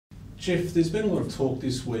Geoff, there's been a lot of talk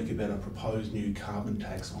this week about a proposed new carbon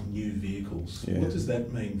tax on new vehicles. Yeah. What does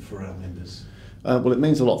that mean for our members? Well, it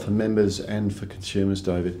means a lot for members and for consumers,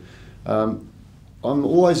 David. I'm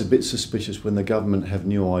always a bit suspicious when the government have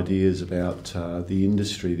new ideas about the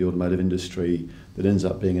industry, the automotive industry, that ends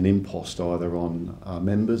up being an impost either on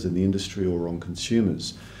members in the industry or on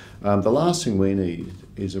consumers. The last thing we need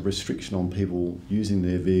is a restriction on people using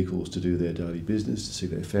their vehicles to do their daily business, to see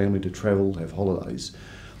their family, to travel, have holidays.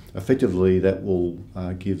 Effectively, that will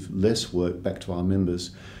give less work back to our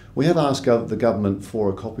members. We have asked the government for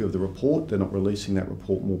a copy of the report. They're not releasing that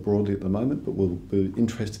report more broadly at the moment, but we'll be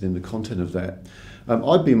interested in the content of that.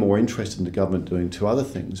 I'd be more interested in the government doing two other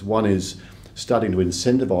things. One is starting to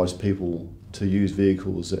incentivise people to use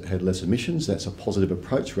vehicles that had less emissions. That's a positive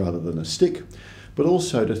approach rather than a stick. But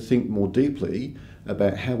also to think more deeply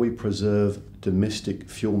about how we preserve domestic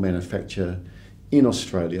fuel manufacture in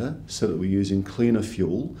Australia so that we're using cleaner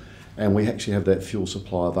fuel and we actually have that fuel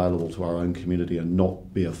supply available to our own community and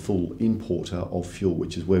not be a full importer of fuel,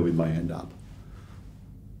 which is where we may end up.